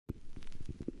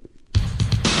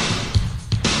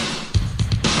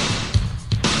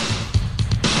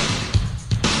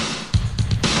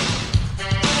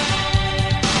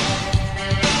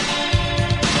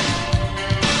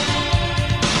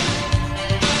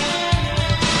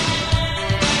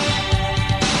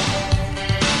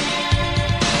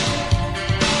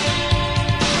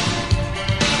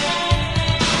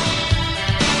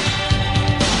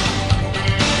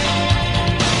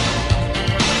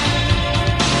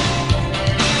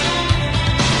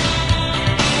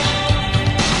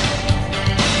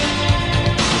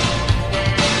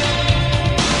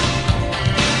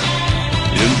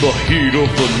the heat of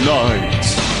the night.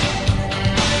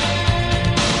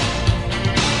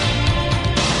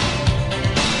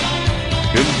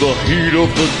 In the heat of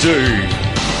the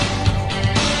day.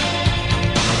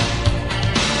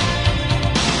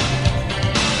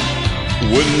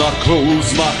 When I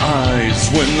close my eyes,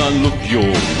 when I look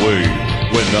your way,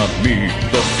 when I meet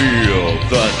the fear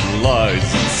that lies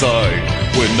inside,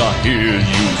 when I hear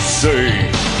you say,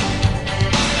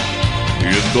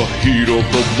 in the heat of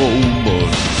the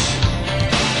moment,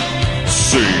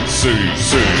 say,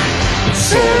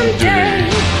 someday,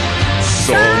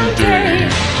 someday,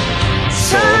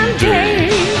 someday,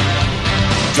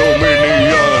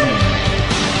 Dominion,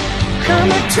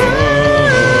 come a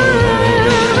turn.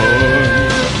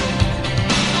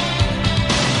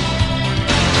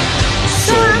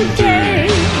 Someday,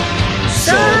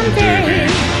 someday,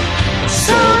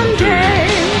 someday,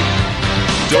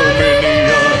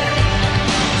 Dominion,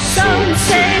 some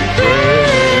say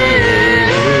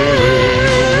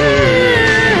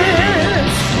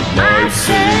prayers, I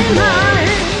say mine.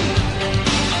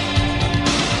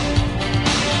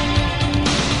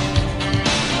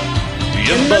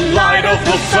 In the light of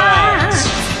the facts,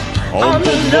 on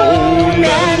the lone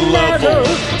and level,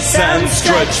 sand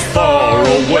stretched far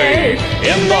away.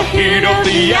 In the heat of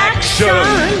the action,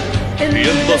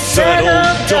 in the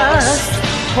settled dust,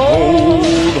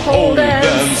 hold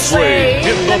and sway.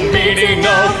 In the meeting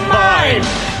of mind,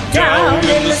 down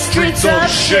in the streets of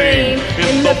shame,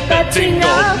 in the betting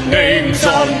of names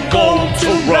on gold to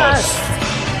rust.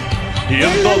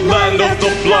 In the land of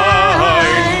the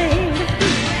blind,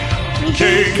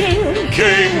 King,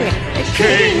 King,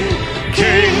 King,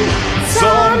 King,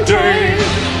 someday,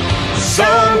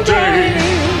 someday,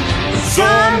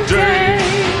 someday,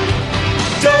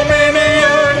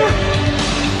 Dominion,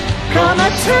 Come a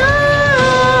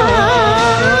turn.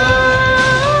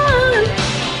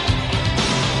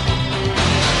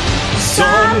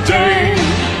 someday,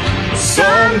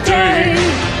 someday,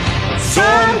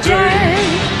 someday,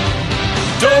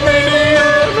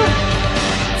 Dominion,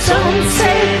 Some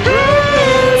say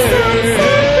prayers,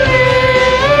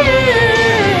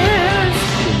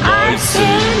 I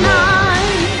say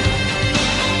mine.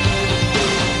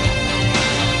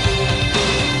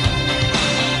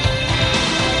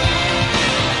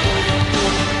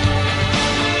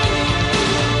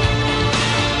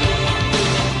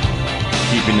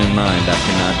 Keeping in mind I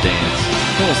cannot dance.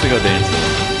 Who wants to go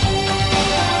dancing?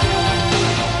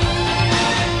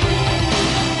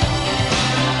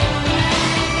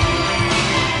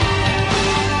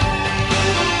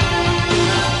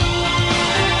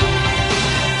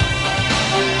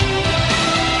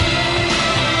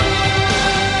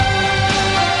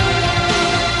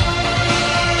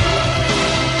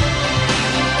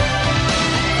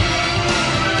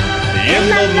 in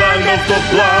the land of the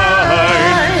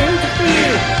blind.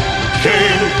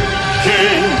 King,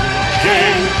 King,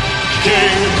 King,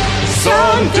 King,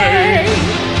 someday,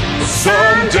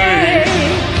 someday,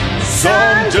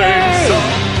 someday,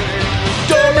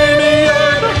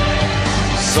 Dominion,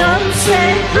 Some say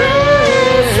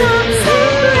praise, some say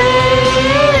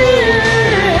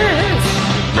praise.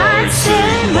 I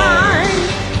say mine.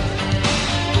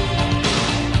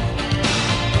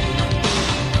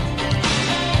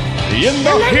 in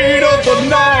the heat of the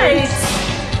night.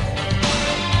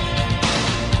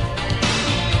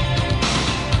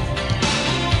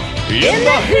 In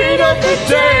the heat of the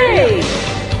day,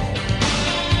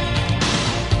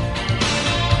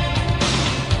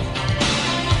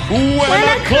 when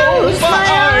I close my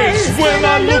eyes, when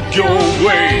I look your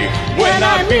way, when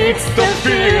I meet the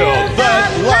fear that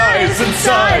lies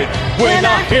inside, when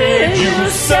I hear you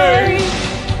say,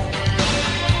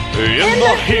 in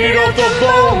the heat of the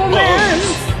moment,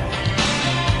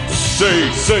 say,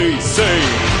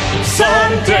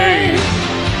 someday,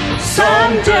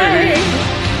 someday,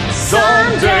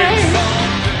 someday,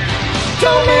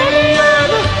 Dominion,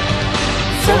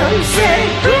 Some say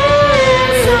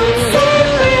praise, some say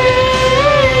praise.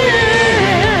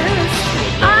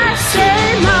 I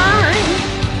say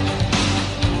mine.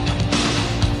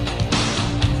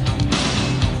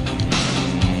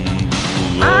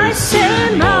 I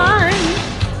say mine.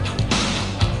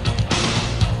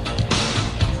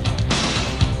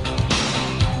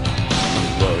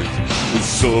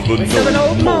 Serve an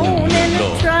old moan in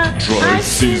a dry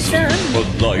season, a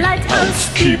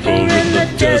lighthouse keeper in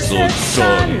the desert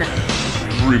sun.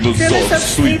 Dreamers of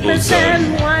sleepers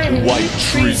and white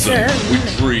treason. We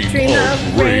dream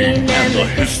of rain and the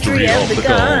history of the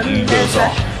gun. There's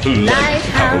a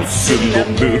lighthouse in the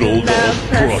middle of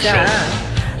Prussia,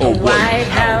 A White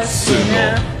House in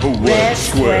a red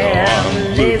square.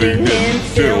 I'm living in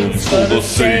films for the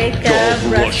sake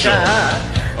of Russia.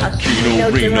 A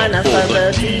keynote runner for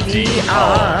the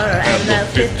DDR. And the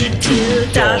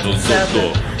 52 daughters of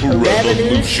the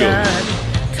revolution.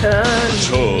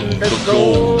 Turn the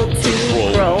gold to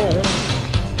chrome.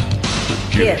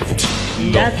 Gift,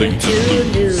 nothing to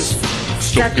lose.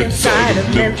 Stuck inside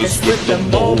of Memphis with the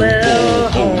mobile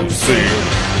home. Sing,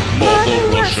 Mother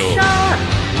Russia,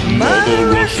 Mother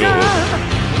Russia,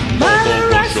 Mother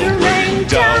Russia, rain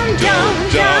down, down,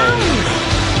 down.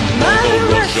 Mother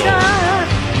Russia,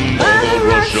 Mother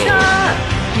Russia,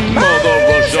 Mother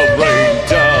Russia, rain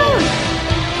down.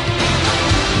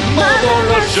 Mother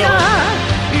Russia,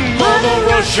 Mother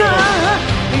Russia,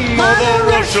 Mother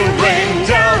Russia, rain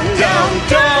down, down,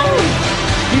 down.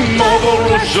 Mother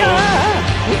Russia,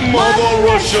 Mother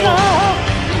Russia,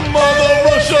 Mother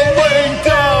Russia, rain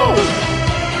down.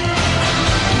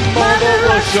 Mother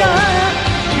Russia,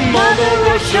 Mother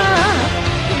Russia,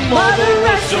 Mother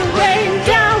Russia, rain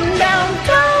down, down,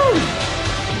 down.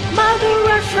 Mother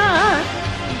Russia,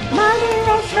 Mother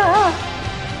Russia,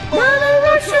 Mother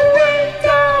Russia, rain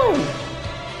down.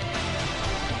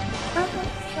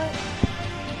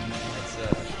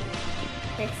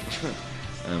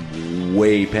 I'm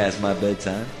way past my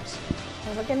bedtime.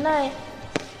 Have a good night.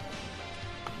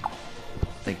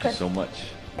 Thank you so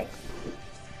much. Thanks.